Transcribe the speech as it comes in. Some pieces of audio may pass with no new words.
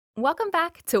Welcome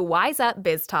back to Wise Up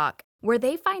Biz Talk, where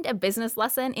they find a business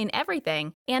lesson in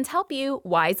everything and help you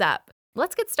wise up.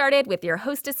 Let's get started with your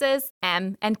hostesses,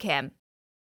 Em and Kim.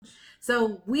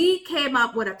 So we came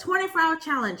up with a 24-hour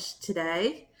challenge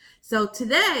today. So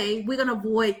today we're going to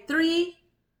avoid three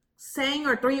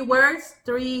words,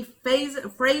 three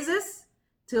phrases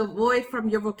to avoid from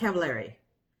your vocabulary.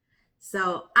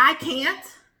 So I can't,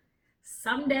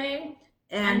 someday,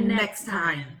 and next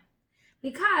time.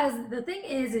 Because the thing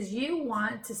is you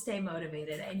want to stay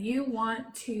motivated and you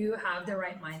want to have the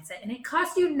right mindset. And it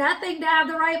costs you nothing to have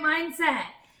the right mindset.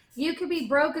 You could be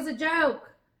broke as a joke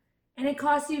and it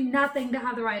costs you nothing to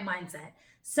have the right mindset.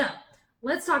 So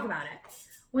let's talk about it.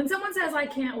 When someone says I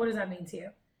can't, what does that mean to you?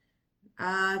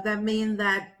 That means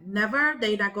that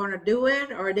they're not going to do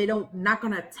it, or not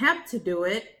going to attempt to do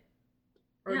it,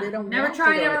 or they don't never want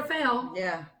try, to do never it. fail.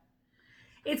 Yeah.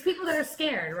 It's people that are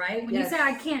scared, right? When you say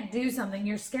I can't do something,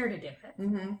 you're scared to do it.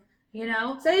 Mm-hmm. You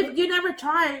know? So if you never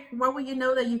try, what will you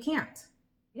know that you can't?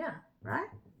 Yeah. Right?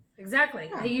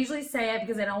 Exactly. Yeah. They usually say it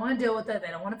because they don't want to deal with it.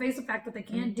 They don't want to face the fact that they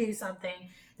can't do something.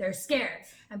 They're scared.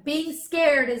 And being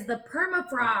scared is the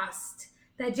permafrost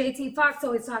that JT Fox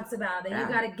always talks about, that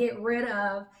you got to get rid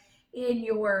of in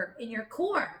your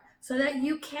core so that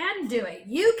you can do it.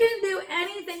 You can do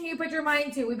anything you put your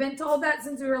mind to. We've been told that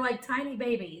since we were like tiny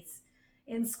babies.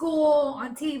 In school,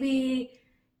 on TV,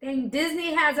 dang,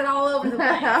 Disney has it all over the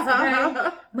place. Okay?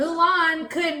 Mulan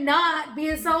could not be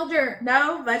a soldier.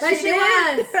 No, but she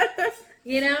was.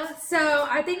 So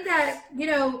I think that,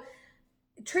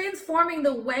 transforming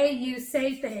the way you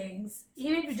say things,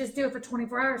 even if you just do it for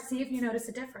 24 hours, see if you notice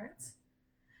a difference.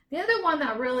 The other one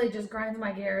that really just grinds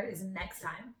my gear is next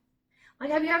time.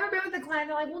 Like, have you ever been with a client,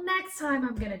 they're like, well, next time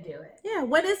I'm going to do it. Yeah,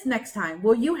 what is next time?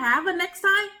 Will you have a next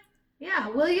time? Yeah,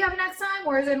 will you have next time?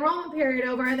 Or is enrollment period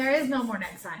over and there is no more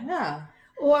next time? Yeah.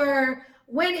 Or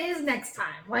when is next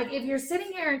time? Like, if you're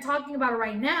sitting here and talking about it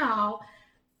right now,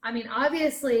 I mean,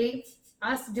 obviously,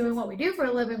 us doing what we do for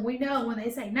a living, we know when they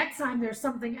say next time, there's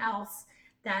something else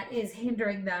that is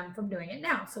hindering them from doing it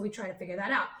now. So we try to figure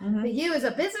that out. Mm-hmm. But you as a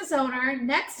business owner,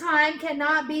 next time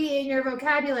cannot be in your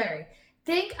vocabulary.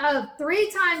 Think of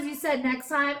 3 times you said next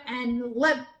time and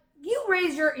let you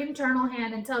raise your internal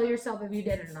hand and tell yourself if you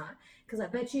did it or not. Because I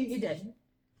bet you didn't.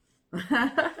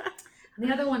 And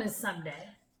the other one is someday.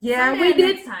 Yeah, someday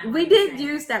we did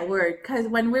use that word, because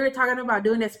when we were talking about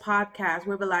doing this podcast,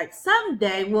 we were like,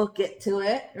 someday we'll get to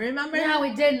it. Remember? Yeah,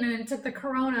 we didn't, and it took the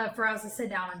corona for us to sit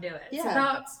down and do it. Yeah. So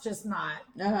that's just not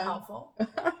helpful,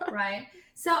 right?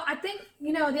 So I think,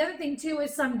 the other thing too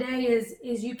is someday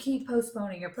is you keep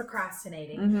postponing or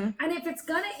procrastinating. Mm-hmm. And if it's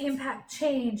going to impact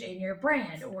change in your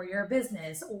brand or your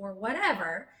business or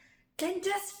whatever, then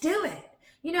just do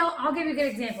it. I'll give you a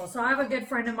good example. So I have a good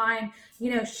friend of mine,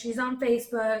 she's on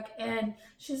Facebook and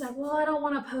she's like, well, I don't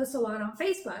want to post a lot on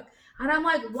Facebook. And I'm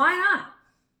like, why not?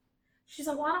 She's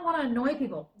like, well, I don't want to annoy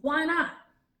people. Why not?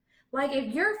 Like,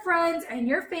 if your friends and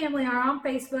your family are on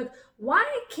Facebook, why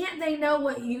can't they know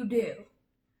what you do?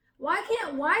 Why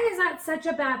is that such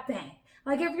a bad thing?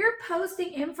 Like, if you're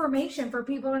posting information for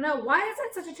people to know, why is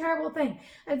that such a terrible thing?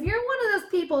 If you're one of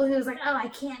those people who's like, oh, I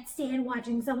can't stand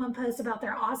watching someone post about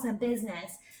their awesome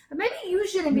business, maybe you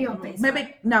shouldn't be on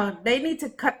Facebook. No, they need to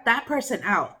cut that person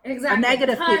out. Exactly.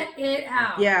 Cut it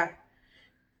out. Yeah.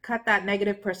 Cut that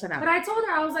negative person out. But I told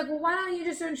her, I was like, well, why don't you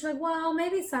just do it? And she's like, well,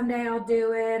 maybe someday I'll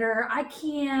do it, or I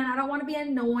can't. I don't want to be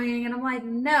annoying. And I'm like,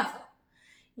 no.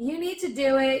 You need to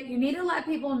do it. You need to let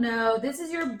people know this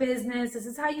is your business. This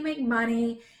is how you make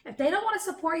money. If they don't want to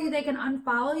support you, they can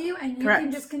unfollow you, and you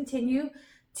can just continue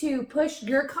to push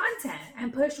your content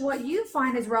and push what you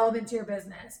find is relevant to your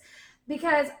business.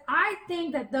 Because I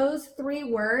think that those 3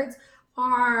 words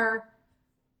are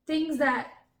things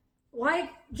that, like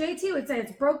JT would say,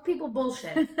 it's broke people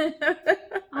bullshit.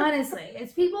 Honestly,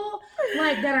 it's people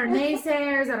like that are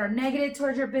naysayers, that are negative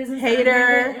towards your business.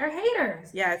 They're haters.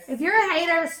 Yes. If you're a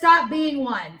hater, stop being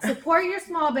one. Support your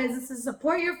small businesses,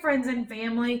 support your friends and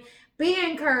family, be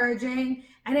encouraging.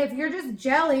 And if you're just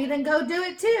jelly, then go do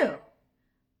it too.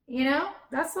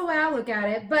 That's the way I look at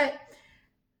it. But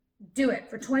do it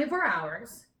for 24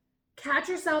 hours. Catch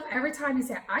yourself every time you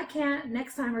say, I can't,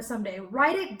 next time or someday.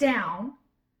 Write it down.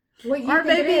 What you think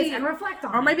it is, and reflect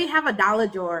on it. Or maybe have a dollar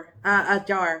jar, a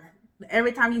jar.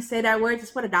 Every time you say that word,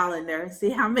 just put $1 in there and see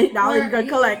how many dollars you're going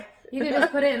to collect. You can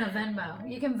just put it in a Venmo.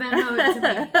 You can Venmo it to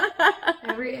me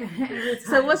every time.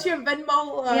 So what's your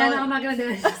Venmo? Yeah, no, I'm not going to do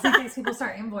it just in case people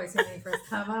start invoicing me for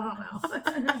stuff. I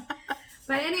don't know.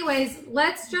 But anyways,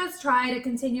 let's just try to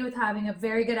continue with having a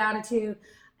very good attitude.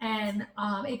 And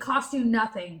it costs you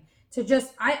nothing to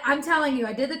just, I'm telling you,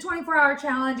 I did the 24-hour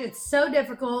challenge. It's so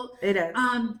difficult. It is.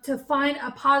 To find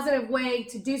a positive way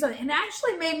to do something. And it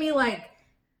actually made me like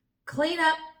clean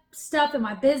up stuff in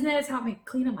my business, help me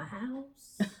clean up my house.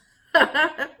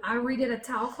 I redid a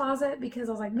towel closet because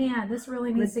I was like, man, this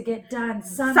really needs to get done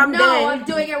someday. No, I'm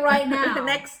doing it right now. The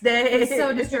next day. It's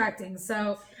so distracting.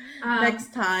 So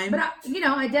next time. But,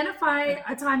 identify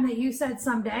a time that you said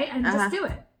someday and just do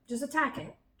it. Just attack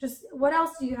it. Just what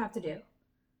else do you have to do?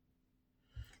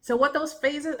 So what those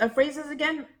phrases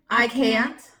again? I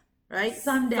can't. Right?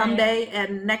 Someday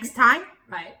and next time.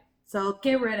 Right. So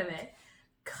get rid of it.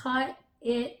 Cut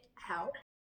it out.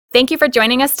 Thank you for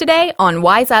joining us today on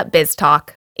Wise Up Biz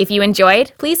Talk. If you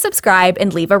enjoyed, please subscribe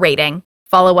and leave a rating.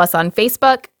 Follow us on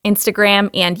Facebook, Instagram,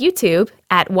 and YouTube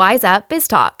at Wise Up Biz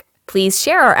Talk. Please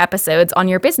share our episodes on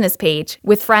your business page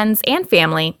with friends and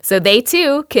family so they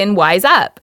too can wise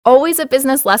up. Always a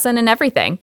business lesson in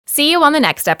everything. See you on the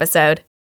next episode.